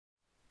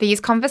These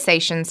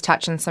conversations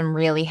touch on some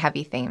really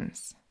heavy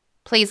themes.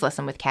 Please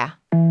listen with care.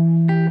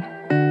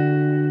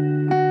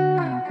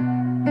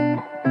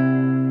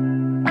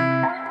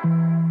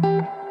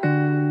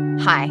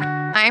 Hi,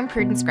 I'm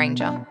Prudence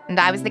Granger, and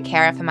I was the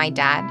carer for my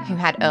dad who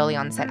had early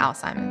onset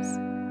Alzheimer's.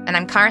 And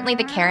I'm currently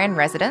the carer in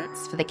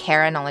residence for the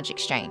Carer Knowledge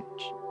Exchange.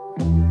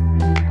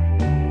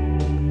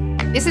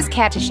 This is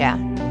Care to Share.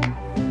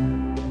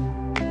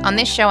 On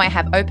this show, I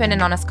have open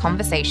and honest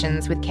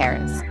conversations with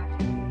carers.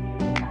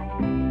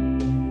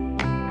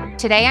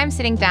 Today, I'm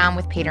sitting down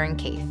with Peter and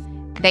Keith.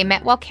 They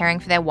met while caring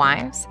for their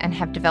wives and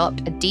have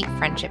developed a deep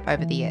friendship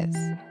over the years.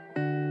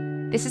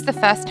 This is the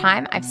first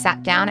time I've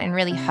sat down and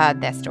really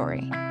heard their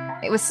story.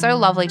 It was so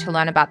lovely to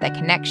learn about their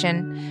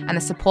connection and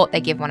the support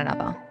they give one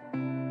another.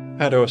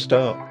 How do I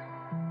start?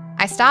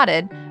 I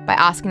started by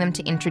asking them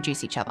to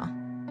introduce each other.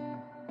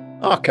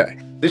 Okay,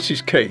 this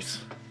is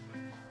Keith.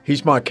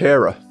 He's my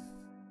carer.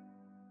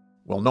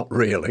 Well, not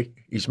really.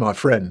 He's my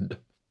friend.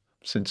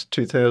 Since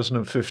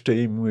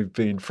 2015, we've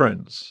been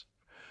friends.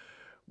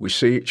 We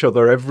see each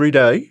other every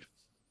day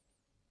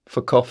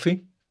for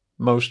coffee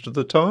most of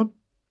the time,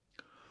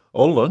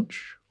 or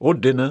lunch, or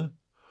dinner,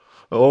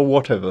 or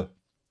whatever.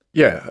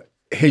 Yeah,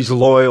 he's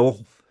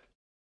loyal,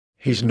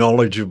 he's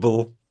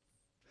knowledgeable,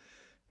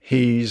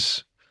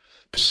 he's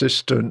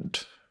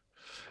persistent,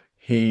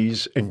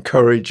 he's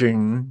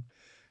encouraging,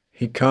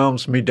 he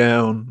calms me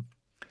down,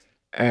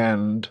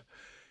 and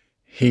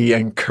he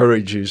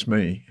encourages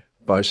me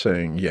by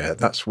saying, yeah,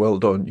 that's well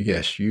done,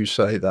 yes, you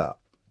say that.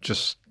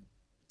 Just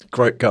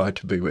great guy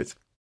to be with.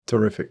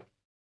 Terrific.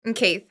 And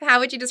Keith, how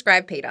would you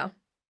describe Peter?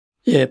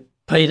 Yeah,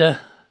 Peter,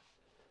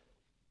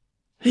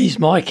 he's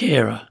my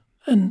carer.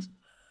 And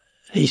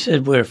he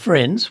said we're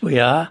friends, we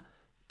are,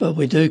 but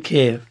we do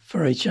care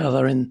for each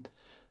other in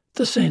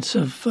the sense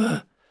of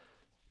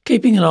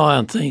keeping an eye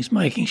on things,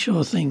 making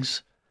sure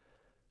things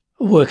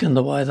are working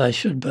the way they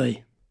should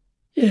be.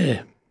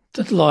 Yeah,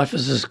 that life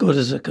is as good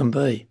as it can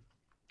be.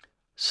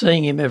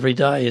 Seeing him every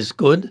day is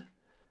good.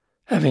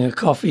 Having a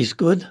coffee is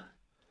good.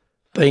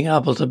 Being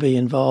able to be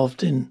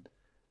involved in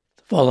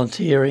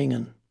volunteering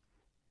and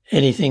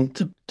anything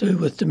to do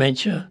with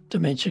dementia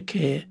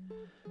care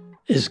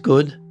is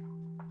good.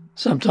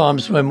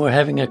 Sometimes when we're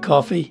having a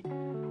coffee,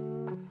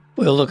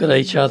 we'll look at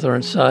each other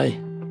and say,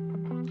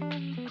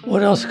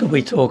 what else could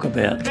we talk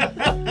about?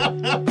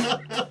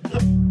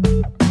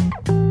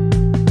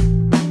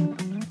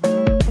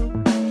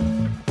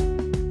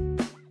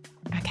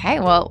 Okay,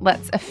 well,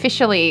 let's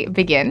officially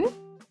begin.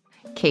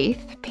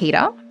 Keith,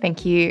 Peter,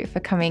 thank you for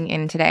coming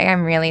in today.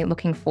 I'm really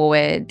looking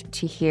forward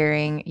to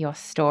hearing your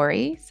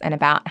stories and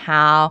about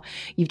how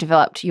you've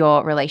developed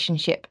your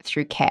relationship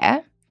through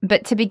care.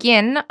 But to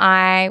begin,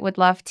 I would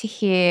love to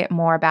hear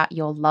more about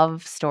your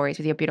love stories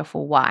with your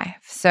beautiful wife.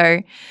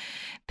 So,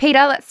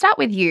 Peter, let's start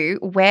with you.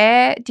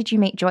 Where did you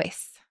meet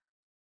Joyce?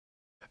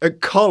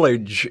 At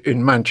college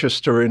in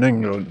Manchester in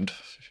England.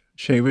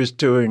 She was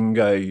doing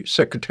a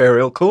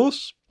secretarial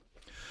course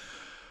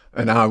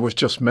and I was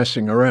just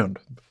messing around,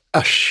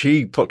 as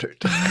she put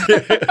it.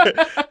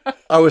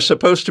 I was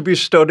supposed to be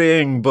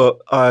studying, but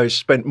I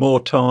spent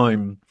more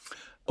time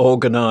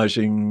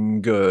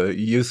organising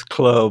youth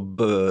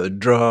club,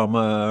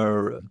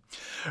 drama,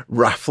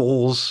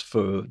 raffles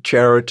for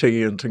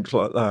charity and things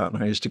like that.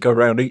 And I used to go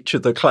around each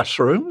of the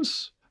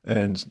classrooms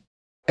and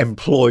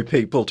employ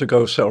people to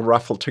go sell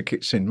raffle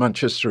tickets in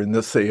Manchester in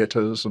the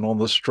theatres and on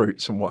the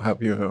streets and what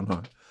have you. And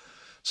I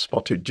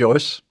spotted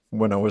Joyce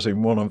when I was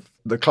in one of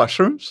the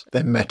classrooms,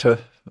 then met her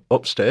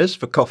upstairs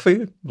for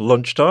coffee,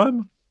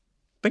 lunchtime,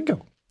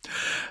 bingo.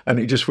 And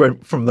it just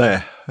went from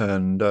there.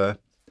 And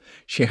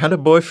she had a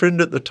boyfriend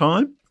at the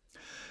time,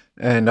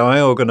 and I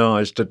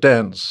organised a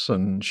dance,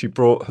 and she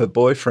brought her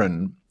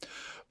boyfriend.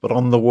 But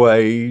on the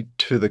way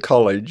to the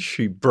college,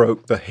 she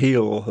broke the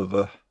heel of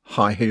her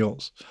high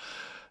heels.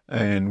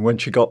 And when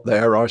she got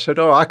there, I said,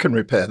 I can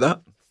repair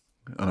that.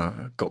 And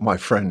I got my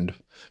friend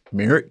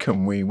Mirik,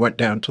 and we went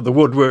down to the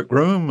woodwork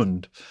room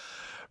and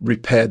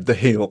repaired the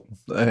heel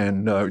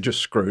and just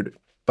screwed it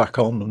back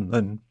on. And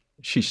then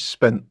she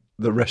spent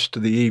the rest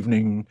of the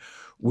evening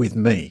with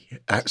me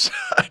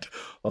outside.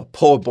 Our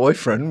poor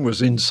boyfriend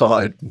was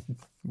inside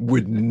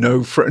with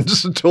no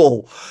friends at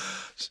all.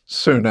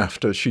 Soon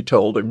after, she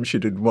told him she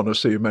didn't want to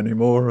see him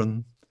anymore,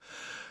 and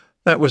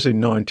that was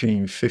in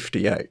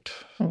 1958.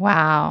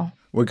 Wow.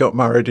 We got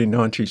married in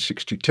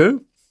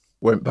 1962,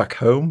 went back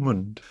home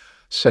and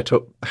set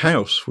up a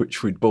house,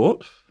 which we'd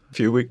bought a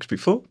few weeks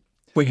before.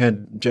 We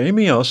had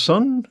Jamie, our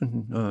son,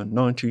 in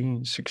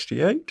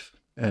 1968,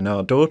 and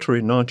our daughter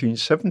in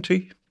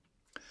 1970.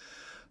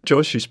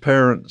 Joyce's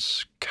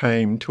parents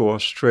came to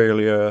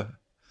Australia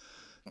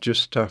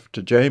just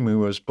after Jamie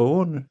was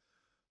born.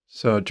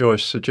 So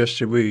Joyce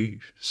suggested we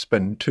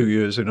spend 2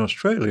 years in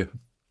Australia.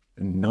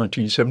 In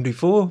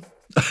 1974,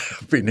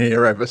 I've been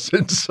here ever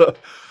since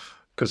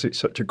because it's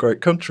such a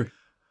great country.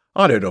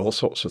 I did all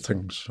sorts of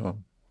things. I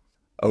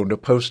owned a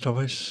post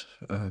office,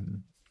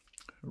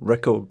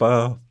 record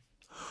bar,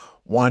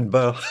 wine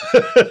bar.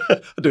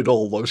 I did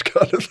all those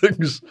kind of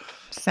things.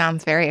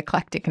 Sounds very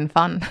eclectic and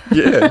fun.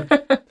 Yeah.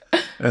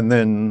 And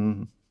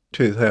then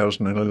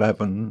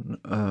 2011,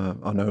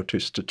 I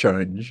noticed a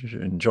change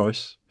in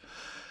Joyce.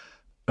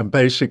 And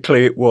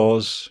basically it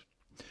was,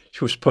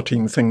 she was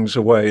putting things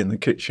away in the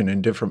kitchen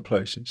in different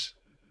places.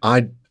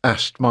 I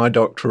asked my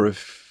doctor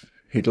if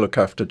he'd look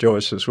after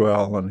Joyce as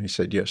well, and he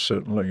said, yes,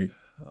 certainly.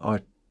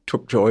 I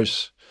took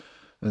Joyce,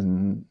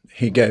 and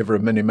he gave her a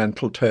mini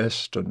mental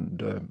test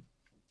and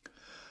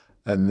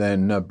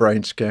then a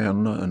brain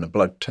scan and a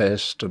blood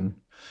test, and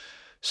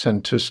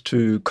sent us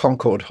to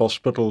Concord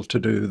Hospital to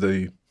do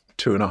the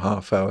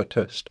 2.5-hour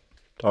test.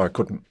 I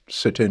couldn't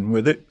sit in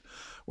with it,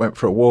 went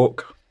for a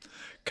walk,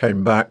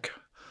 came back.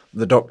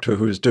 The doctor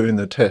who was doing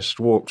the test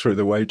walked through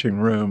the waiting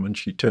room, and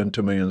she turned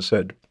to me and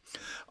said,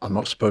 I'm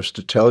not supposed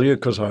to tell you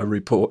because I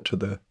report to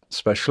the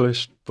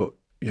specialist, but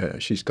yeah,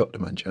 she's got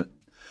dementia.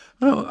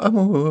 Oh,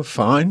 we were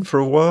fine for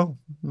a while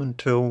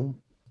until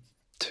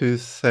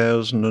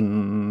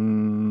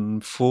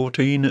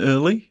 2014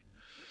 early.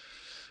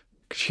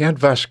 She had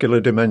vascular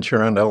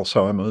dementia and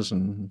Alzheimer's,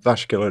 and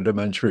vascular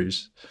dementia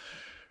is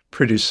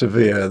pretty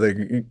severe.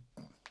 It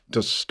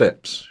does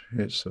steps.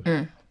 It's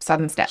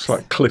sudden steps. It's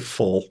like cliff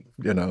fall,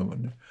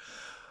 And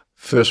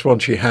first one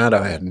she had,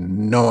 I had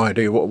no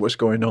idea what was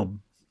going on.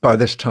 By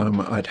this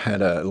time, I'd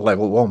had a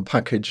level 1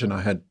 package, and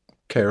I had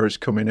carers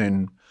coming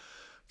in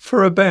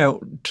for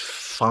about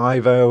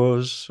 5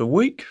 hours a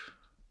week,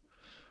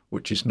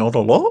 which is not a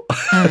lot.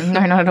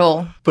 No, not at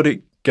all. But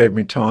it gave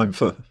me time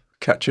for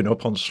catching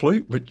up on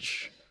sleep,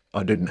 which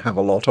I didn't have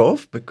a lot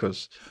of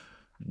because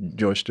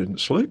Joyce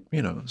didn't sleep.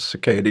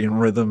 Circadian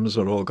rhythms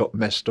had all got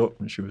messed up,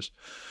 and she was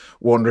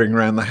wandering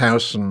around the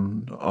house,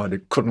 and I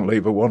couldn't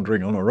leave her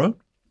wandering on her own.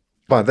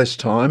 By this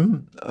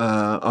time,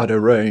 I'd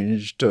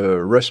arranged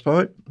a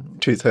respite.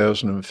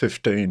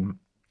 2015,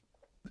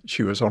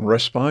 she was on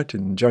respite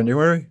in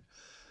January,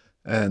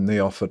 and they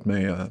offered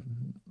me a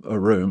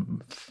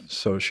room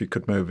so she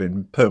could move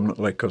in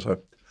permanently because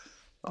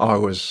I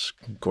was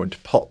going to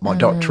pop. My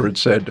doctor had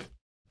said,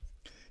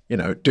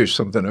 do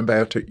something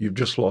about it. You've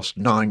just lost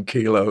 9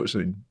 kilos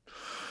in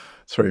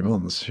 3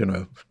 months,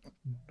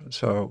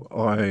 So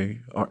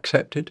I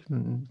accepted,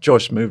 and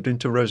Joyce moved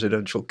into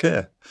residential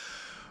care,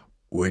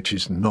 which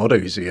is not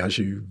easy, as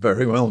you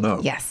very well know.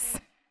 Yes.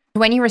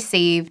 When you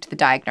received the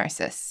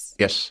diagnosis,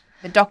 yes,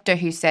 the doctor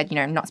who said,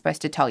 I'm not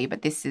supposed to tell you,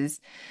 but this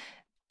is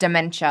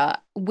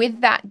dementia,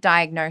 with that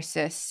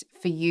diagnosis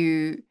for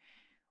you,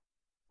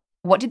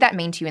 what did that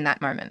mean to you in that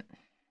moment?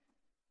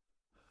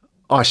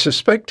 I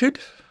suspected,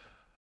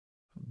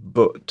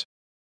 but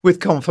with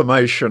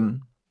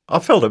confirmation, I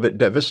felt a bit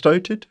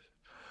devastated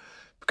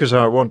because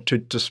I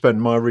wanted to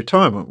spend my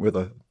retirement with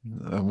her,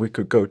 and we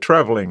could go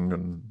travelling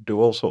and do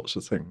all sorts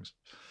of things.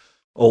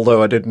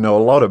 Although I didn't know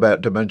a lot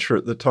about dementia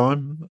at the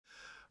time,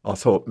 I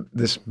thought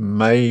this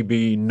may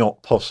be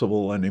not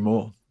possible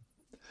anymore.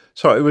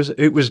 So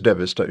it was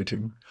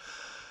devastating.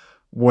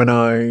 When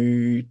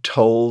I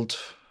told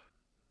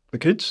the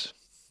kids,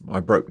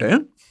 I broke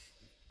down.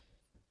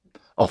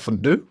 Often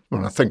do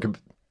when I think of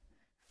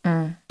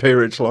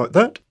periods like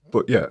that.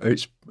 But yeah,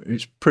 it's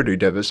pretty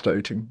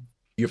devastating.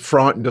 You're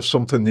frightened of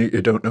something that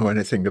you don't know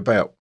anything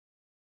about.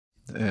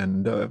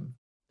 And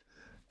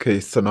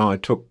Keith and I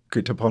took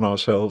it upon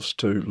ourselves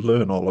to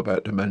learn all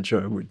about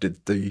dementia. We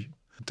did the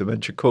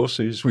dementia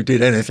courses. We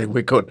did anything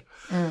we could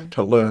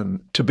to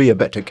learn to be a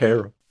better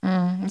carer.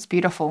 It's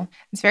beautiful.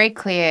 It's very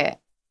clear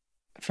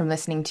from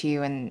listening to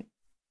you and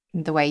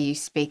the way you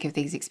speak of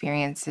these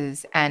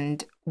experiences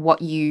and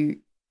what you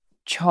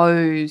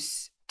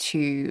chose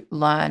to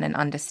learn and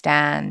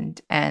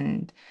understand,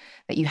 and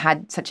that you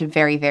had such a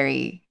very,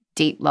 very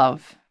deep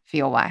love for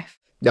your wife.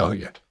 Oh,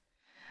 yeah.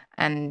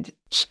 And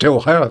still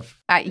have.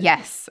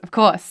 Yes, of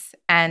course.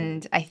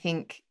 And I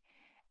think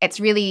it's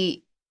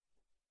really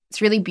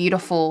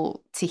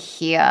beautiful to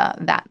hear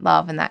that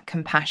love and that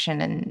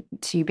compassion, and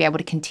to be able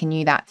to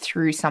continue that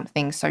through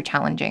something so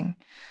challenging.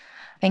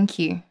 Thank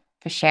you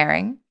for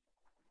sharing.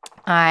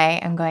 I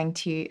am going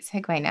to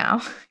segue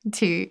now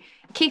to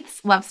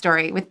Keith's love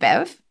story with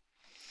Bev.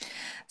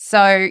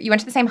 So you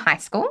went to the same high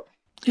school?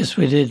 Yes,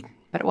 we did.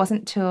 But it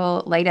wasn't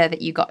till later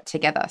that you got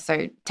together.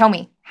 So tell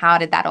me, how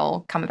did that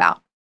all come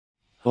about?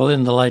 Well,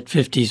 in the late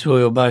 50s,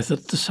 we were both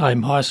at the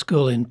same high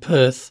school in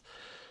Perth.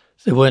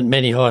 There weren't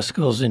many high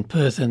schools in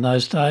Perth in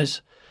those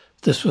days.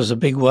 This was a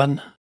big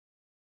one.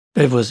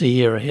 Bev was a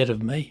year ahead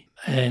of me,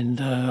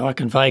 and I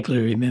can vaguely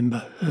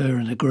remember her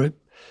in a group.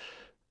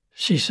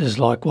 She says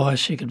likewise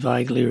she could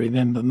vaguely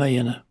remember me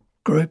in a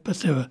group, but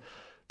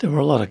there were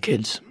a lot of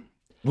kids.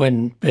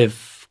 When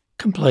Bev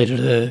completed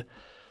her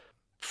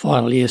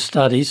final year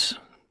studies,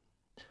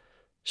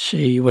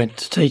 she went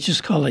to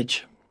Teachers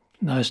College.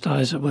 In those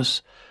days it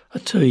was a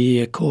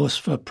 2-year course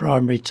for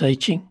primary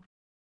teaching.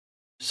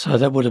 So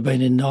that would have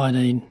been in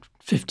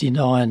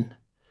 1959.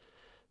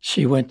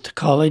 She went to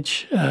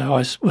college.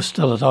 I was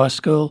still at high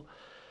school.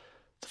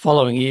 The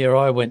following year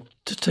I went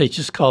to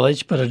Teachers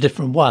College, but a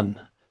different one.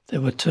 There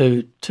were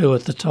two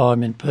at the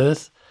time in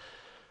Perth.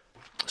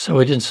 So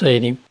we didn't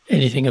see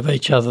anything of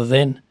each other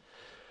then.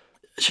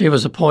 She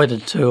was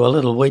appointed to a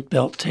little wheat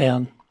belt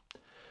town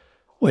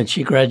when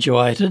she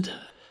graduated.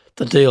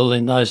 The deal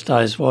in those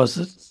days was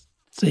that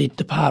the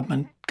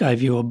department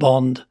gave you a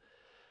bond,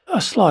 a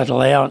slight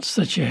allowance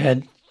that you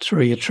had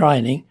through your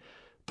training,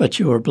 but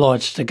you were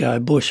obliged to go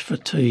bush for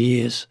 2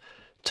 years,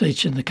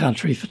 teach in the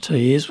country for 2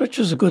 years, which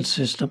was a good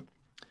system.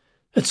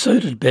 It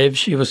suited Bev.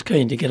 She was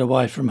keen to get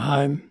away from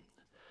home.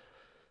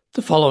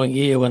 The following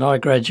year when I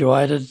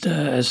graduated,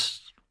 as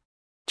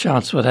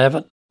chance would have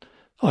it,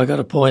 I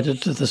got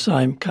appointed to the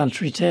same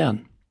country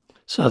town.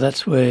 So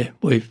that's where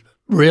we've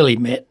really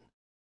met.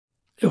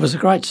 It was a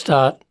great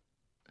start.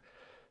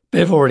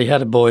 Bev already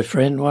had a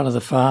boyfriend. One of the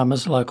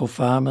farmers, local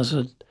farmers,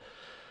 had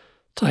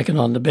taken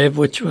on to Bev,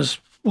 which was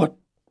what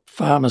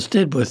farmers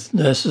did with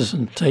nurses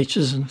and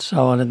teachers and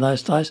so on in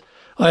those days.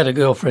 I had a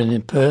girlfriend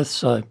in Perth,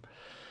 so,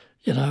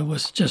 it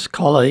was just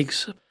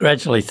colleagues.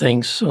 Gradually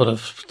things sort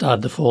of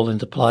started to fall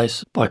into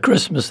place. By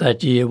Christmas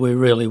that year we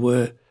really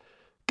were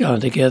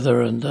going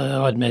together, and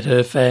I'd met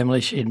her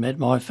family, she'd met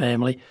my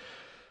family.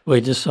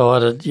 We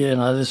decided,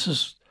 this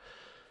is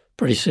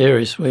pretty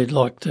serious. We'd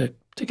like to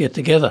get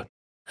together,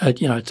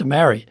 to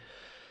marry.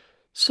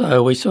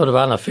 So we sort of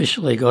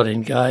unofficially got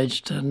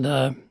engaged,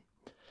 and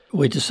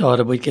we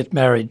decided we'd get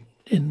married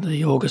in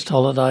the August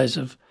holidays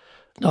of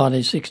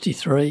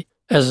 1963.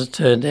 As it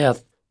turned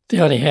out,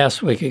 the only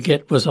house we could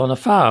get was on a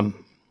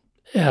farm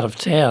out of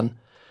town,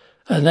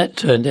 and that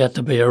turned out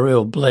to be a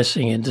real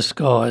blessing in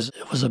disguise.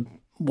 It was a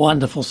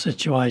wonderful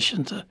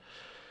situation to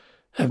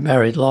have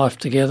married life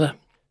together,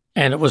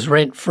 and it was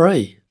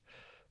rent-free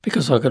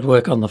because I could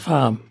work on the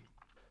farm,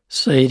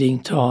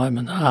 seeding time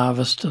and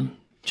harvest and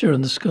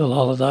during the school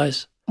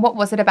holidays. What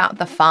was it about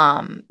the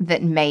farm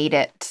that made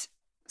it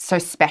so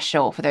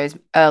special for those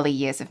early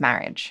years of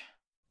marriage?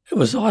 It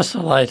was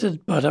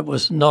isolated, but it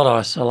was not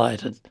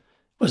isolated.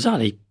 It was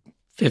only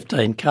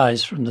 15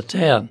 k's from the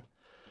town,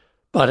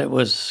 but it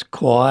was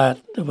quiet.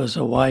 It was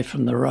away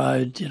from the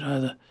road.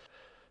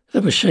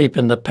 There were sheep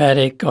in the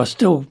paddock. I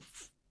still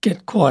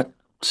get quite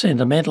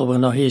sentimental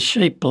when I hear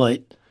sheep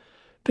bleat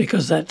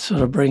because that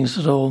sort of brings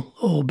it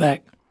all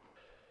back.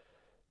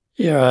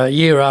 A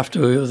year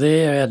after we were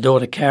there, our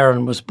daughter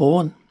Karen was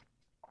born,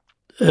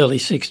 early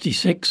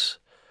 66.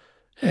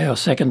 Our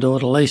second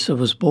daughter Lisa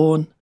was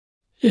born.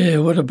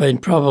 It would have been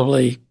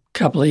probably a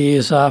couple of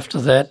years after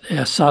that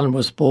our son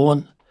was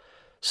born,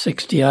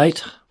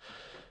 68.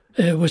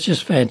 It was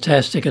just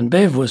fantastic, and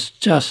Bev was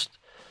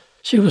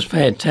she was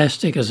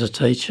fantastic as a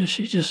teacher.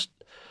 She just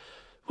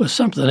was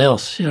something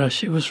else,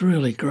 she was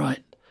really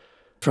great.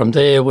 From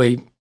there we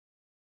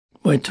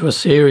went to a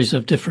series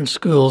of different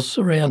schools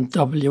around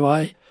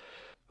WA.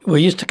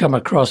 We used to travel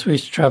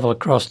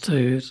across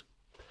to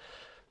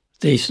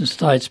the eastern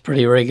states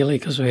pretty regularly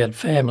because we had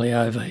family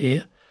over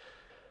here.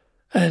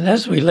 And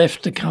as we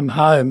left to come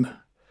home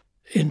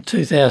in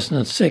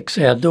 2006,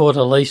 our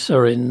daughter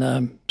Lisa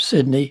in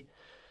Sydney,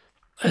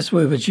 as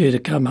we were due to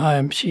come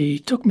home, she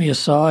took me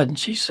aside and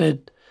she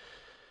said,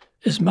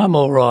 "Is Mum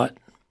all right?"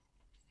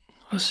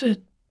 I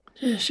said,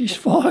 "Yeah, she's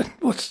fine."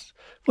 What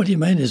do you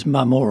mean, is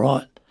Mum all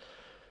right?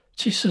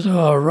 She said,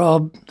 "Oh,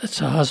 Rob," that's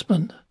her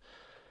husband,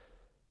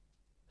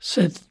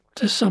 said,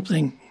 "there's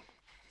something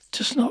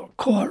just not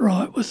quite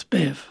right with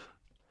Bev."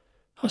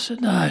 I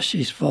said, "No,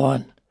 she's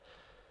fine."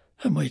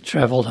 And we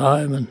travelled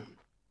home and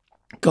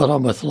got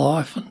on with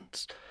life. And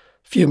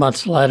a few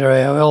months later,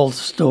 our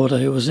eldest daughter,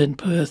 who was in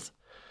Perth,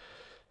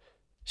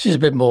 she's a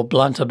bit more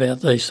blunt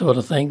about these sort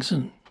of things,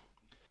 and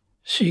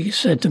she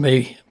said to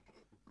me,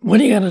 "When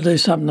are you going to do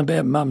something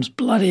about Mum's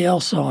bloody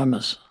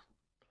Alzheimer's?"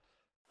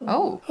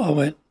 Oh. I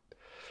went,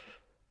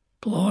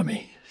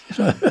 "Blimey."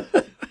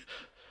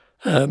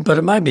 But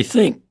it made me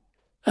think.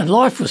 And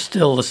life was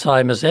still the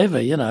same as ever,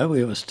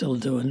 we were still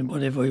doing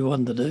whatever we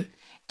wanted to do.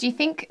 Do you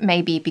think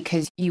maybe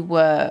because you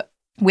were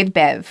with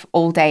Bev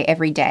all day,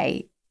 every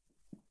day,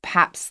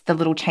 perhaps the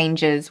little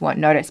changes weren't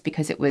noticed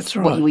because it was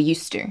what you were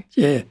used to?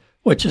 Yeah,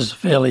 which is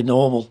fairly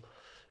normal.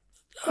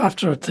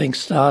 After things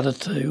started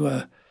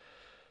to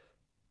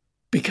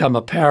become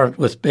apparent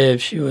with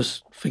Bev, she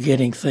was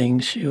forgetting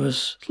things. She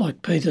was,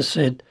 like Peter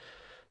said,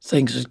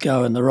 things would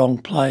go in the wrong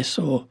place,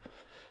 or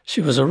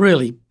she was a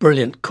really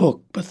brilliant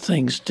cook, but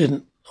things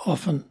didn't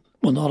often,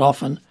 well, not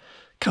often,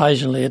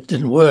 occasionally it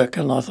didn't work,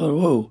 and I thought,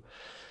 whoa.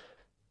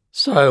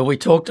 So we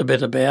talked a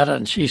bit about it,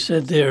 and she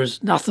said, "There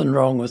is nothing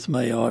wrong with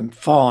me, I'm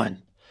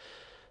fine."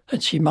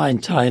 And she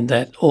maintained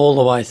that all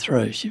the way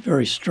through. She's a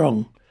very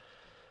strong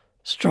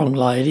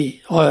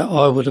lady.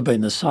 I would have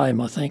been the same,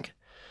 I think.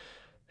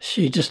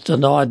 She just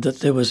denied that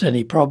there was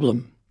any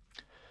problem.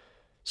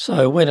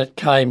 So when it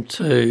came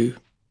to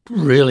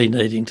really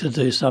needing to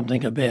do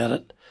something about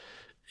it,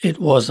 it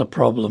was a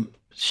problem.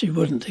 She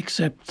wouldn't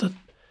accept that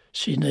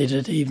she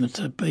needed even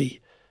to be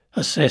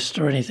assessed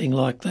or anything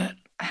like that.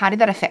 How did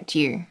that affect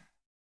you?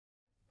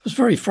 It was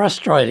very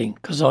frustrating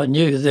because I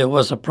knew there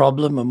was a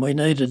problem and we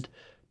needed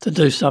to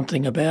do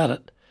something about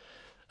it.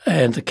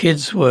 And the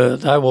kids were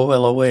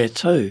well aware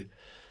too,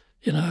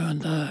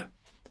 and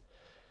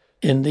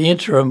in the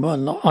interim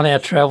on our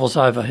travels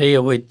over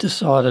here, we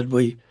decided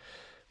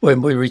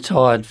when we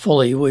retired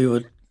fully, we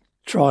would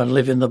try and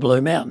live in the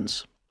Blue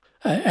Mountains.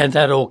 And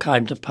that all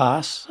came to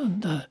pass.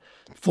 And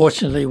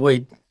Fortunately,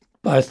 we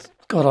both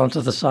got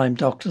onto the same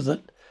doctor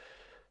that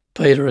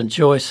Peter and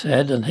Joyce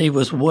had, and he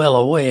was well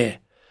aware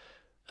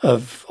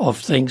of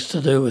things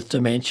to do with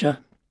dementia,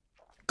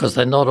 because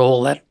they're not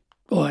all that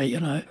way, you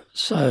know.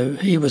 So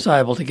he was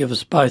able to give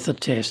us both a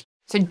test.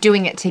 So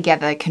doing it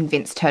together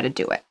convinced her to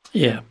do it.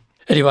 Yeah.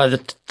 Anyway,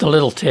 the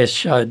little test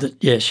showed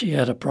that, yeah, she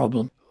had a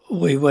problem.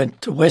 We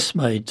went to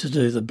Westmead to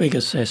do the big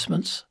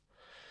assessments.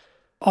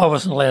 I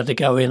wasn't allowed to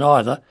go in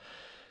either,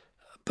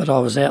 but I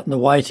was out in the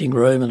waiting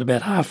room, and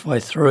about halfway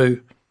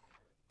through,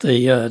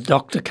 the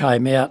doctor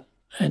came out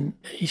and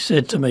he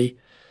said to me,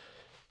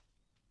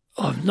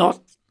 "I've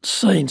not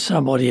seen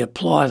somebody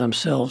apply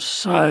themselves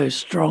so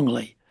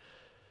strongly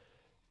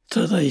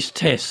to these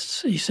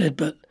tests." He said,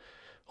 "But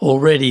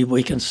already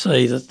we can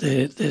see that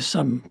there's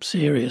some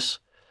serious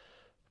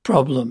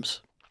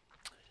problems."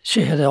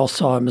 She had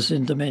Alzheimer's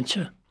and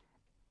dementia.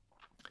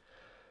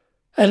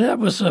 And that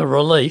was a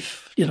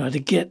relief, you know, to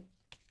get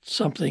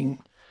something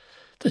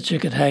that you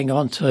could hang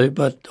on to,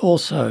 but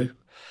also,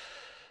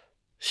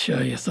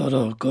 sure, you thought,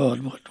 oh, God,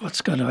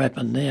 what's going to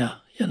happen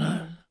now, you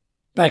know?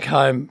 Back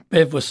home,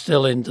 Bev was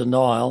still in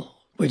denial.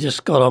 We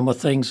just got on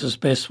with things as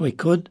best we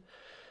could,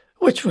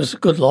 which was a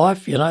good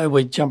life, you know.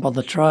 We'd jump on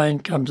the train,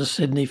 come to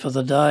Sydney for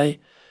the day,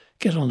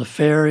 get on the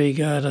ferry,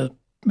 go to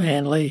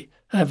Manly,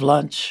 have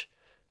lunch,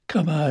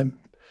 come home,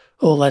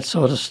 all that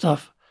sort of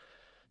stuff.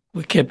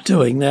 We kept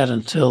doing that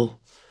until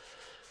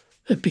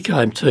it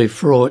became too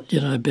fraught.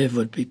 You know, Bev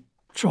would be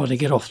trying to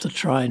get off the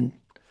train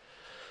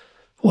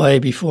way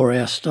before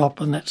our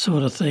stop and that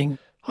sort of thing.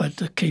 I had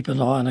to keep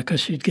an eye on her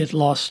because she'd get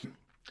lost.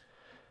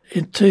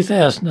 In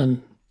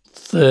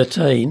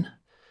 2013,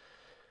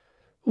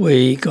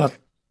 we got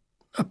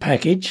a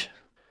package,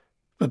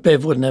 but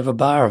Bev wouldn't have a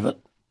bar of it.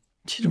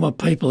 She didn't want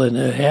people in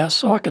her house,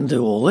 so I can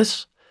do all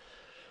this.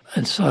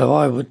 And so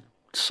I would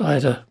say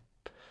to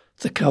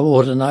the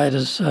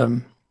coordinators,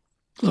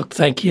 look,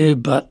 thank you,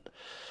 but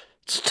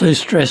it's too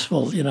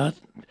stressful, you know.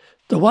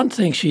 The one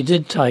thing she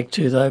did take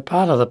to, though,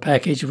 part of the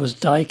package was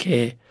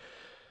daycare.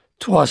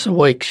 Twice a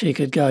week she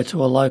could go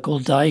to a local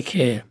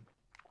daycare.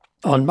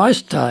 On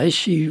most days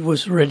she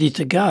was ready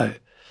to go.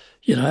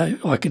 You know,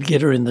 I could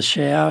get her in the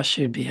shower.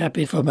 She'd be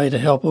happy for me to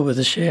help her with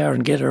the shower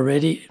and get her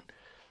ready. It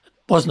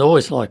wasn't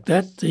always like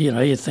that. You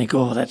know, you'd think,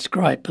 oh, that's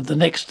great. But the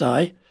next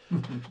day,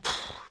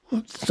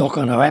 it's not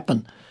going to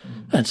happen.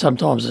 And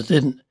sometimes it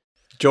didn't.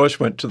 Joyce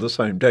went to the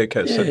same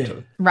daycare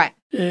centre. Right.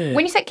 Yeah.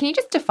 When you say, can you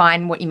just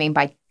define what you mean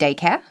by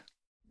daycare?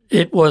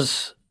 It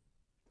was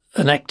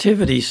an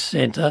activities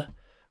centre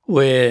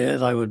where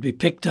they would be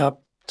picked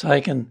up,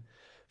 taken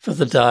for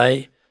the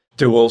day.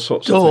 Do all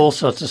sorts of things. all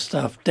sorts of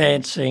stuff,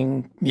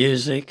 dancing,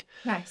 music.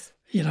 Nice.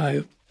 You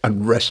know.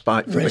 And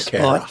respite for the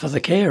carer. Respite for the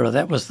carer,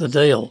 that was the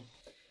deal.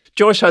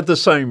 Joyce had the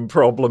same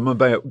problem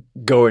about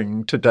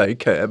going to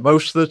daycare.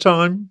 Most of the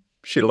time,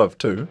 she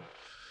loved to.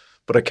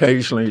 But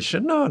occasionally she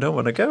said, no, I don't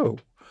want to go.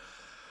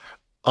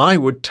 I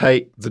would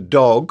take the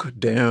dog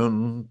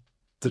down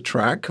the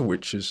track,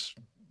 which is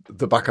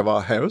the back of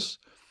our house,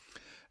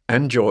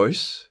 and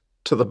Joyce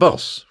to the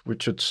bus,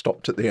 which had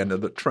stopped at the end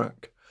of the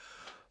track.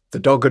 The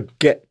dog would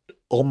get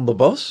on the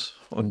bus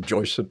and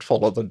Joyce would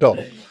follow the dog.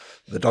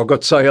 The dog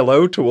would say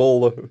hello to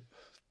all the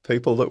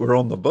people that were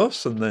on the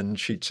bus, and then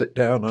she'd sit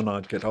down and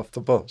I'd get off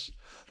the bus.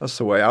 That's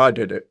the way I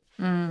did it.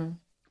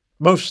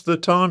 Most of the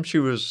time she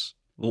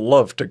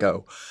loved to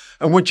go.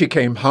 And when she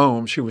came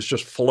home, she was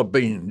just full of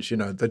beans. You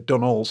know, they'd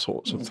done all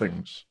sorts of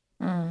things.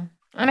 And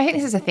I think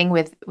this is the thing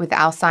with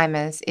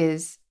Alzheimer's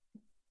is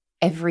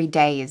every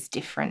day is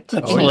different.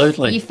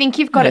 Absolutely. You think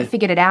you've got it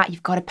figured out,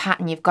 you've got a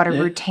pattern, you've got a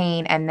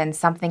routine, and then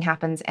something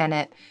happens and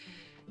it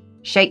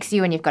shakes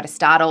you and you've got to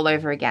start all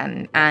over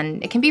again.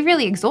 And it can be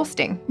really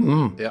exhausting.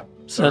 Yeah,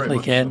 certainly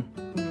can.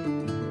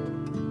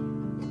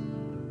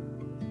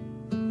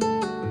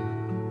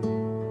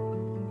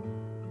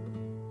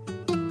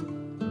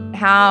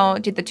 How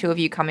did the two of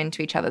you come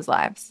into each other's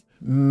lives?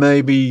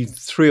 Maybe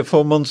 3 or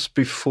 4 months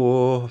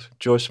before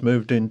Joyce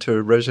moved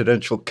into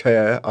residential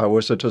care, I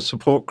was at a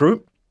support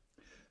group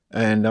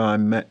and I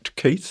met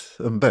Keith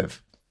and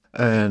Bev.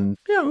 And,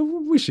 yeah,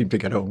 we seemed to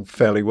get on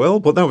fairly well,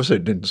 but that was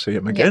it. Didn't see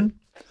him again.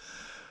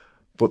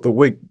 But the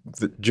week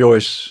that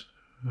Joyce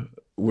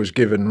was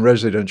given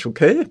residential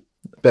care,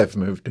 Bev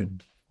moved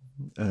in.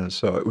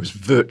 So it was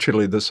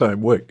virtually the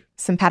same week.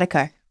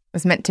 Simpatico. It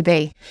was meant to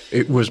be.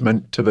 It was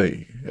meant to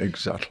be,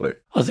 exactly.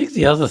 I think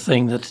the other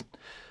thing that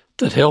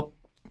helped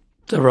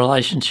the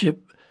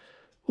relationship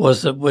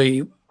was that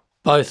we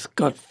both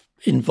got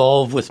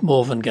involved with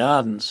Morven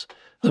Gardens,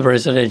 the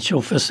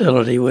residential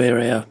facility where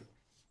our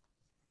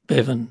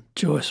Bev and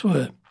Joyce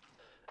were.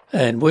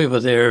 And we were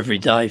there every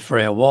day for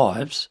our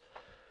wives.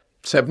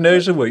 7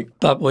 days a week.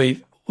 But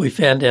we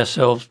found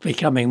ourselves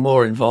becoming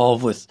more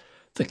involved with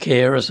the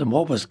carers and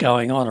what was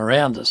going on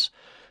around us.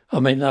 I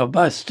mean, they were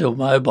both still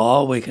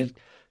mobile. We could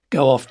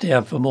go off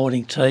down for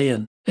morning tea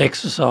and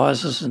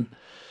exercises and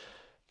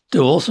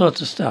do all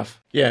sorts of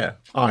stuff. Yeah,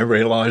 I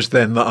realised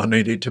then that I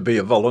needed to be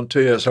a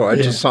volunteer, so I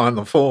had to sign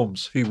the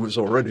forms. He was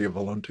already a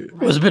volunteer. It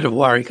was a bit of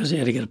worry because he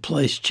had to get a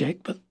police check,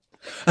 but...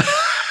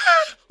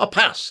 I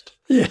passed.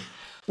 Yeah.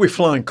 With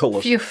flying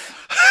colours. Phew.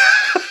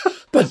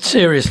 But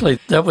seriously,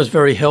 that was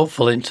very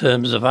helpful in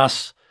terms of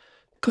us,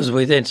 because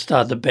we then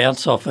started to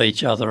bounce off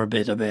each other a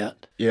bit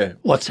about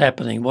what's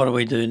happening, what do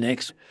we do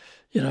next,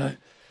 you know.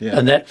 Yeah.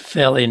 And that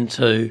fell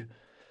into,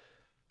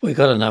 we've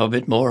got to know a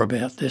bit more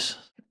about this.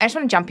 I just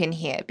want to jump in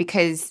here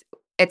because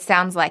it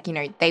sounds like, you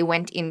know, they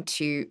went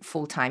into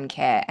full-time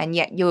care and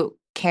yet your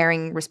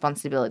caring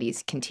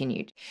responsibilities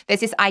continued. There's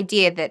this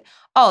idea that,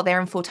 oh, they're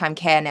in full-time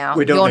care now,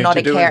 you're not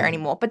a carer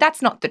anymore. But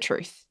that's not the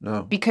truth.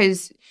 No.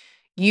 Because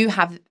you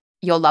have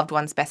your loved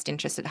one's best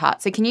interest at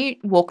heart. So can you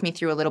walk me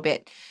through a little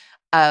bit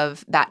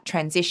of that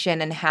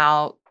transition and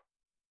how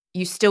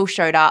you still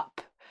showed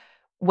up,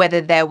 whether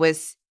there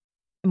was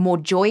more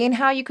joy in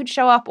how you could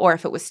show up or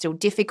if it was still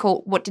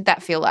difficult? What did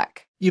that feel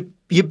like?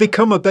 You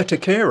become a better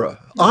carer.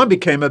 I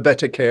became a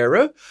better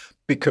carer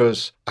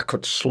because I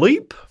could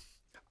sleep,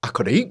 I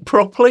could eat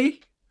properly,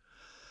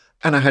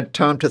 and I had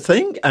time to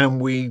think, and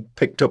we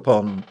picked up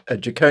on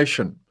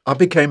education. I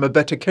became a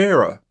better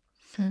carer.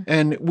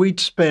 And we'd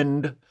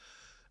spend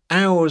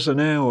hours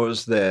and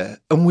hours there,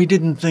 and we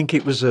didn't think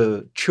it was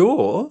a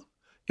chore.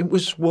 It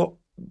was what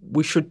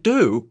we should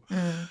do.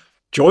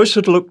 Joyce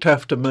had looked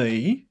after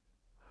me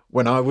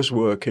when I was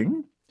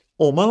working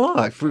all my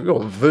life,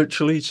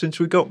 virtually since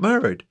we got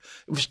married.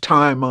 It was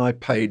time I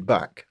paid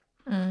back.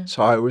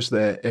 So I was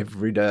there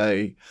every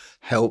day,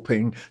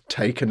 helping,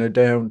 taking her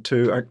down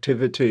to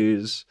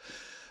activities,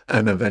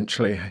 and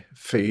eventually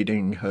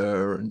feeding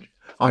her. And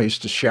I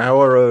used to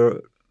shower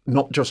her,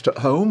 not just at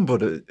home,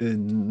 but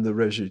in the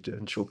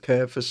residential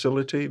care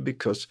facility,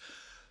 because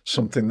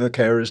something the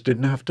carers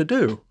didn't have to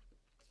do,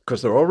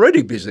 because they're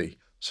already busy.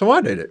 So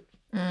I did it.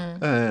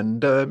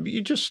 And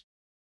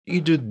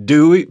you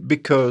do it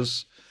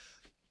because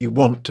you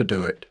want to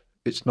do it.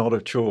 It's not a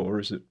chore,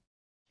 is it?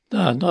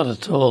 No, not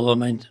at all. I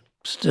mean,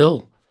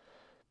 still,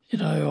 you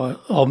know,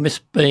 I'll miss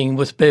being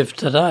with Bev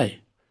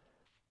today.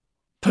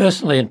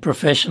 Personally and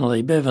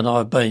professionally, Bev and I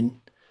have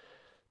been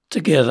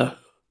together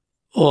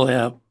all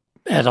our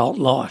adult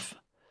life,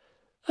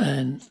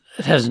 and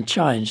it hasn't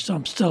changed.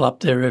 I'm still up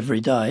there every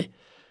day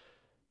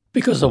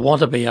because I want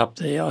to be up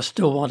there. I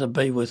still want to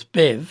be with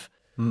Bev.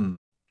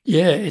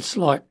 Yeah, it's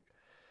like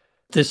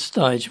this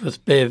stage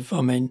with Bev,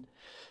 I mean,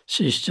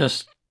 she's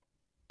just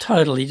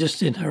totally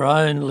just in her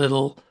own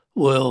little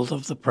world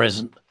of the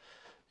present.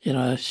 You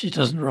know, she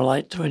doesn't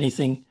relate to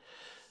anything,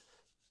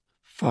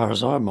 far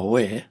as I'm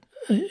aware,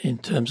 in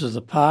terms of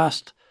the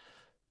past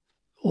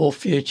or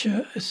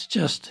future. It's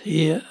just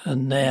here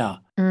and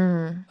now.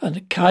 And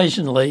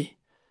occasionally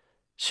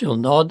she'll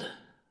nod,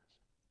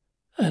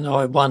 and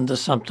I wonder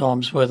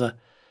sometimes whether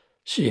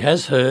she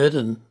has heard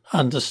and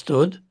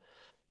understood,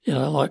 you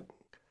know, like,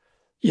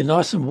 you're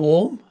nice and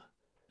warm,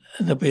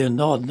 and there'll be a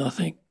nod, and I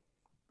think,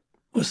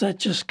 was that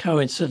just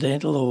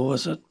coincidental or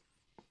was it?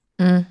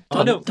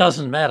 It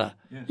doesn't matter.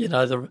 Yeah. You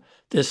know,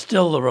 there's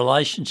still the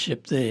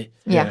relationship there.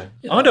 Yeah.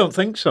 You know? I don't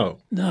think so.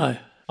 No.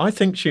 I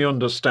think she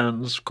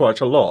understands quite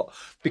a lot,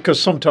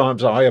 because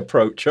sometimes I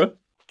approach her.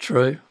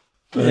 True.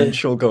 And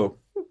she'll go,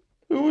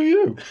 who are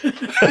you?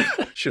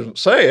 She doesn't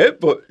say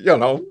it, but, you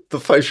know, the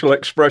facial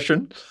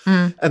expression.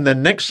 And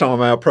then next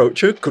time I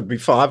approach her, could be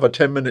 5 or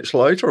 10 minutes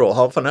later or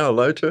half an hour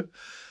later,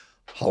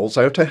 holds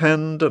out a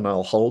hand and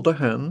I'll hold her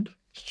hand.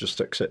 Just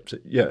accept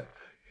it. Yeah.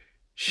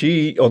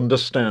 She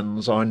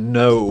understands. I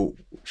know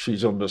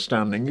she's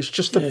understanding. It's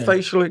just the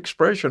facial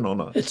expression on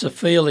her. It's a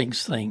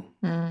feelings thing.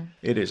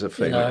 It is a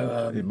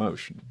feeling,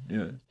 emotion.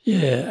 Yeah.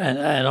 Yeah,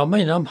 and I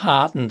mean, I'm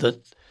heartened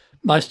that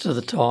most of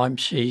the time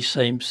she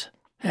seems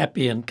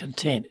happy and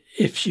content.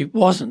 If she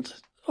wasn't,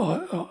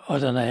 I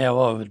don't know how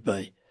I would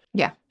be.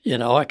 Yeah. You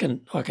know, I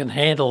can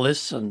handle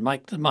this and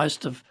make the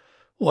most of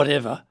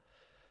whatever,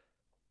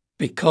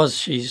 because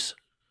she's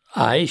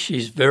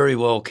very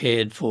well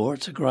cared for.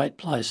 It's a great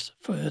place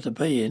for her to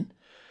be in.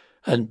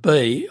 And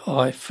B,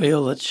 I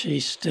feel that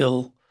she's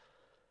still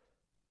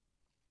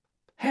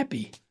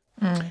happy.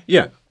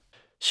 Yeah.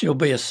 She'll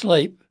be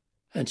asleep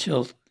and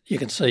you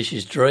can see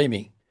she's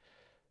dreaming,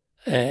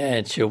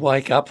 and she'll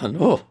wake up and,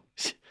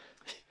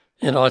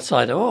 and I'd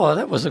say to her,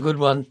 that was a good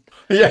one.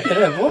 Yeah. You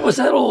know, what was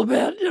that all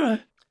about, you know?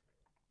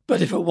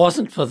 But if it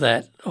wasn't for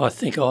that, I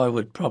think I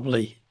would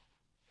probably,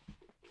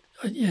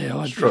 I'd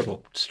be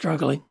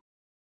struggling.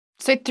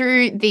 So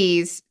through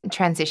these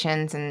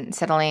transitions and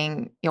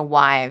settling your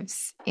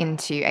wives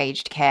into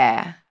aged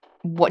care,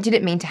 what did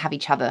it mean to have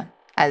each other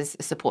as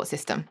a support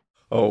system?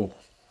 Oh,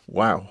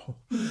 wow.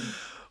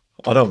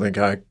 I don't think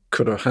I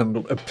could have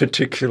handled it,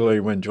 particularly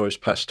when Joyce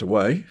passed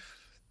away.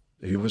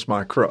 He was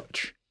my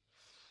crutch.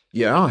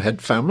 Yeah, I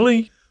had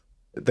family.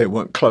 They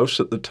weren't close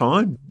at the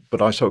time,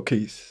 but I saw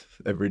Keith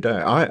every day.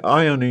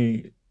 I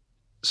only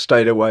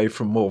stayed away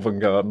from Malvern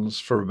Gardens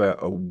for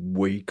about a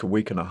week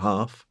and a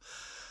half.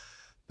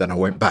 Then I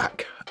went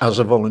back as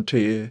a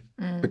volunteer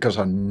because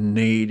I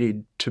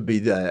needed to be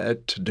there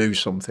to do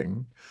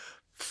something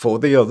for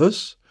the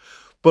others,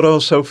 but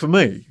also for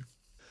me.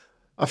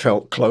 I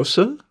felt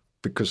closer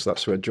because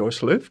that's where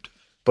Joyce lived,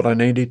 but I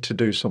needed to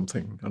do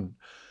something.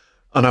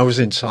 And I was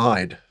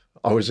inside.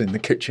 I was in the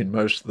kitchen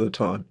most of the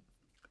time.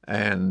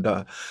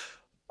 And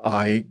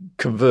I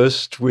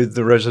conversed with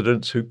the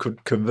residents who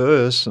could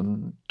converse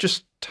and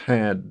just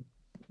had,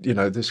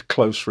 this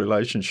close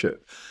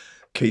relationship.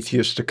 Keith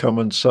used to come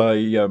and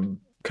say,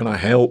 can I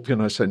help?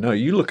 And I say, no,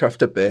 you look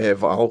after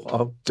Bev.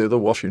 I'll do the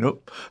washing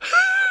up.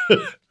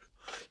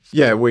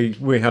 Yeah,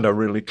 we had a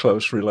really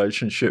close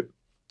relationship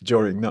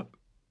during that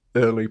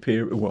early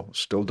period. Well,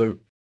 still do.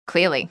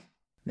 Clearly.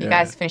 You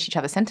guys finish each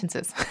other's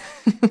sentences.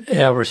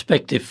 Our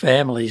respective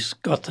families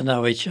got to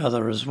know each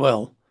other as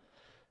well.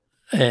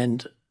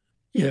 And,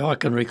 I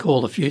can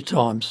recall a few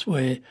times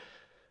where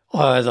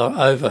I either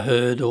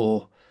overheard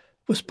or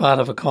was part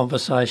of a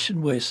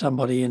conversation where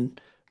somebody in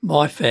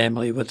my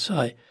family would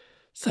say,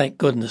 thank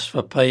goodness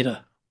for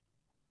Peter.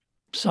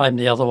 Same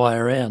the other way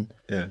around.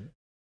 Yeah.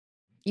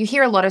 You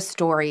hear a lot of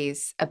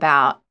stories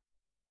about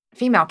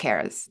female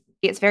carers.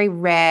 It's very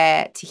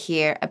rare to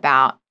hear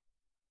about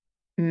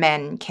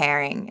men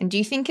caring. And do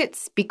you think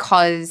it's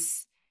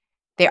because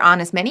there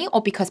aren't as many,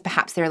 or because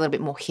perhaps they're a little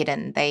bit more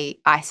hidden? They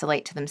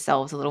isolate to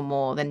themselves a little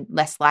more, than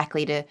less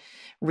likely to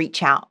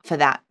reach out for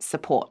that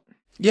support?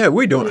 Yeah,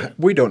 we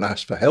don't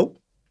ask for help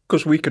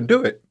because we can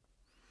do it.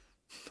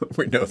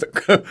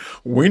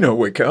 We know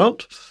we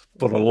can't,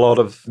 but a lot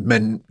of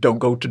men don't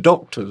go to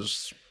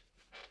doctors.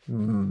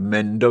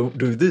 Men don't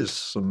do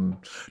this and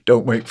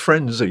don't make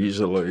friends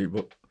easily.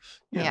 But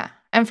yeah.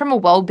 And from a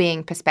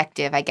wellbeing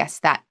perspective, I guess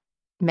that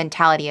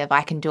mentality of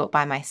I can do it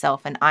by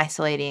myself and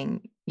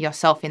isolating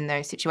yourself in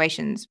those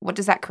situations, what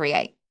does that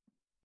create?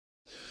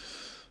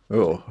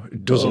 Oh,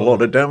 it does a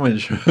lot of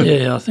damage.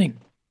 Yeah, I think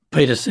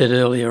Peter said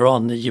earlier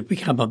on that you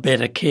become a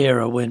better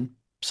carer when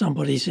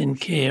somebody's in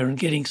care and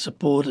getting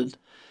supported.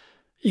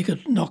 You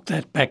could knock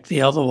that back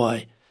the other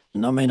way.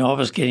 And I mean, I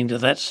was getting to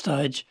that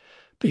stage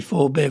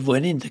before Bev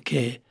went into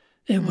care.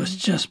 It was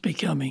just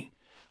becoming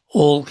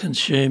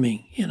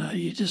all-consuming.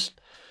 You just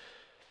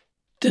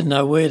didn't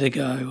know where to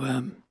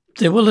go.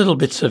 There were little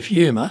bits of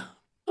humour.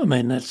 I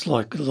mean, that's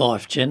like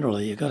life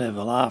generally. You've got to have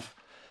a laugh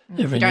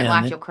every now and then. Don't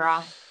laugh, you'll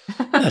cry.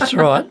 That's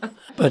right.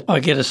 But I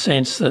get a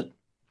sense that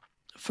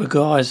for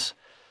guys,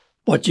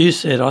 what you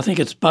said, I think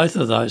it's both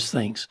of those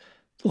things,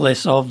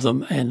 less of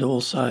them and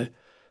also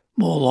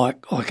more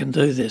like I can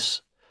do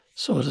this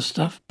sort of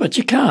stuff. But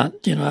you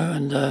can't,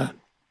 and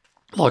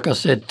like I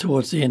said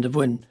towards the end of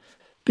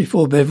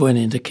before Bev went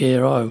into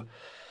care, I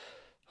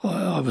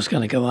was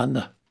going to go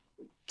under.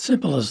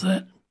 Simple as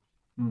that.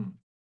 Mm.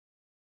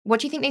 What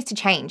do you think needs to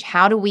change?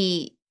 How do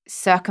we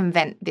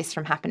circumvent this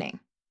from happening?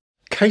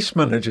 Case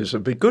managers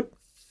would be good.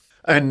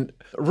 And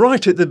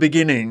right at the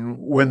beginning,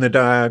 when the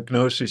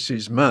diagnosis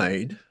is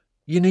made,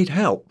 you need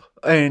help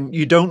and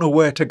you don't know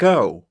where to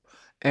go.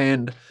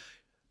 And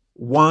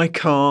why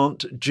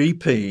can't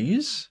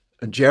GPs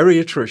and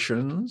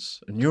geriatricians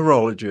and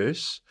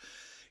neurologists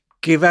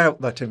give out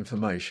that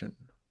information?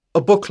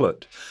 A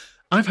booklet.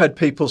 I've had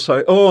people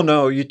say, oh,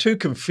 no, you're too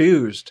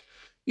confused.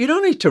 You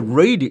don't need to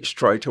read it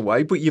straight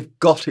away, but you've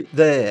got it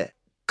there.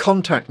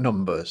 Contact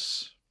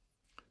numbers.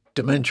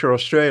 Dementia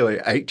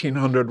Australia,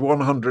 1800,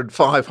 100,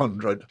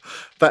 500.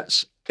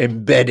 That's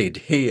embedded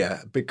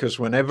here because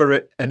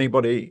whenever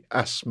anybody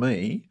asks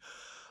me,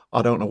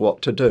 I don't know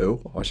what to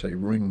do, I say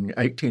ring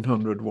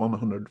 1800,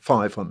 100,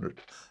 500.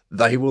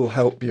 They will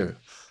help you.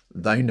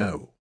 They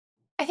know.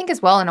 I think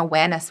as well an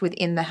awareness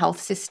within the health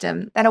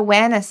system, that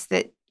awareness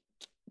that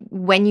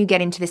when you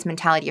get into this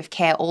mentality of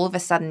care, all of a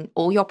sudden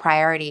all your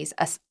priorities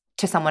are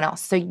to someone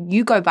else. So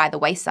you go by the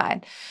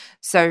wayside.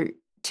 So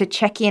to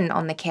check in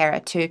on the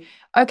carer,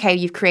 okay,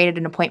 you've created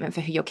an appointment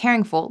for who you're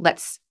caring for,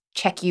 let's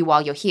check you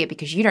while you're here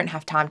because you don't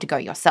have time to go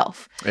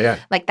yourself. Yeah.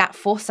 Like that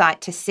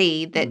foresight to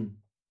see that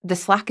the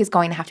slack is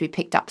going to have to be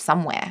picked up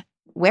somewhere.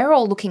 We're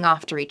all looking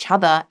after each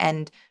other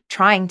and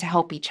trying to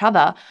help each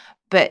other,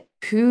 but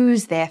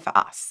who's there for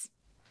us?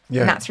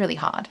 Yeah. And that's really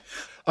hard.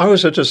 I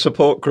was at a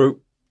support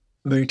group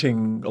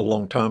meeting a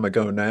long time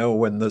ago now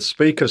when the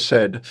speaker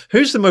said,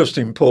 who's the most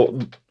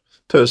important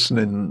person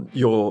in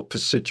your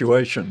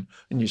situation?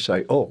 And you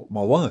say, oh,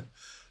 my wife.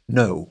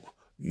 No,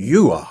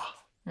 you are.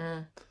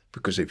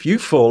 Because if you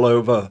fall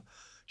over,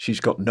 she's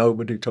got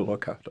nobody to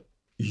look after.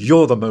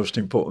 You're the most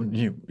important.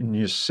 And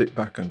you sit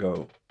back and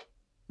go,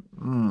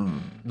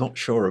 not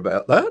sure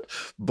about that.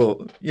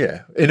 But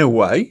yeah, in a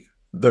way,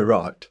 they're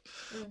right.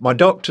 My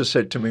doctor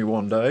said to me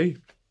one day,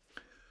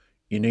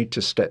 you need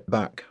to step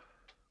back.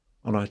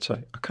 And I'd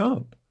say, I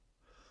can't.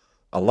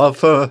 I love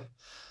her.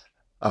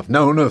 I've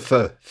known her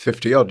for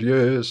 50 odd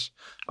years.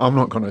 I'm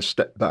not going to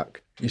step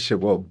back. He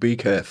said, well, be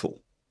careful.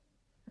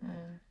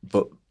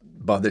 But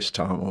by this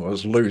time I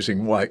was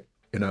losing weight,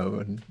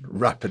 and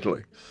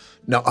rapidly,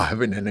 not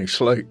having any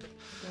sleep.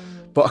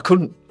 But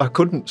I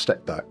couldn't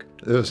step back.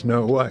 There's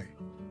no way.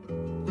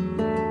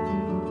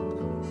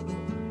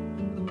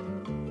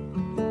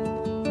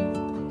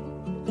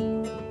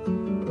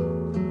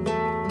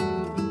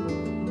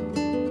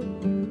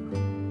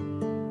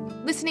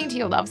 Listening to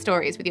your love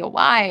stories with your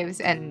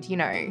wives and,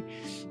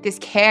 this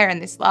care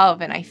and this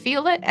love, and I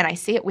feel it and I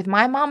see it with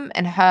my mum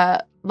and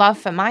her love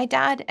for my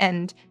dad,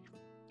 and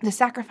the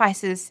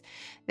sacrifices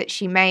that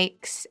she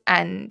makes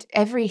and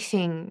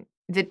everything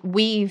that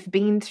we've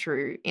been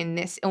through in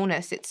this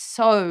illness, it's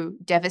so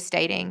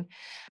devastating.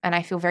 And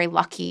I feel very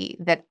lucky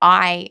that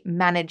I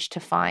managed to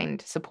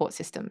find support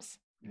systems,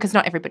 because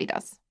not everybody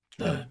does.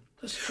 No,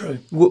 that's true.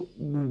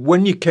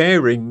 When you're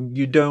caring,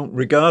 you don't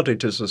regard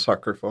it as a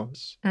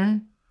sacrifice.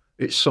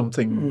 It's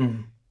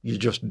something you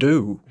just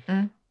do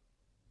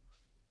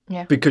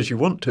because you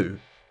want to.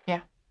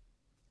 Yeah.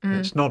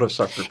 It's not a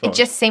sacrifice. It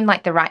just seemed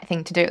like the right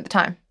thing to do at the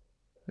time.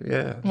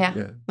 Yeah.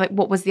 Like,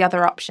 what was the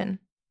other option?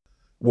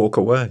 Walk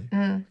away.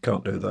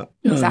 Can't do that.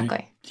 No,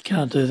 Exactly. You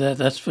can't do that,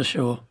 that's for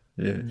sure.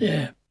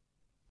 Yeah.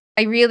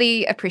 I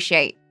really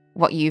appreciate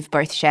what you've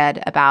both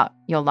shared about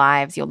your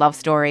lives, your love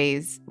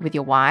stories with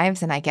your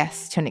wives, and I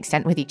guess to an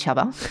extent with each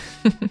other.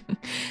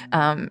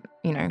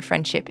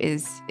 Friendship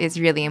is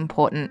really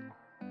important.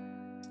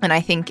 And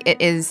I think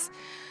it is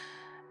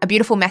a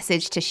beautiful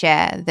message to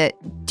share that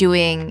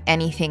doing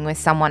anything with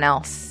someone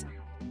else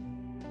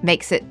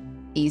makes it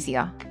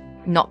easier.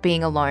 Not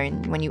being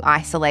alone, when you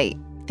isolate,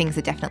 things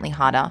are definitely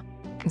harder.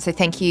 And so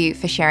thank you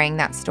for sharing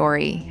that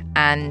story.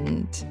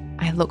 And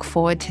I look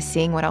forward to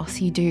seeing what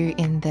else you do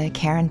in the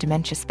care and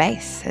dementia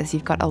space, as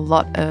you've got a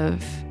lot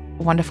of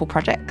wonderful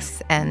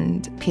projects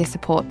and peer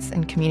supports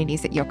and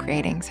communities that you're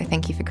creating. So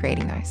thank you for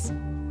creating those.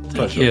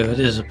 Thank you. It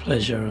is a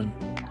pleasure, and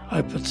I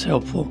hope it's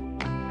helpful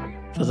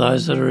for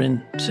those that are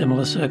in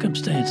similar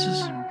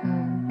circumstances.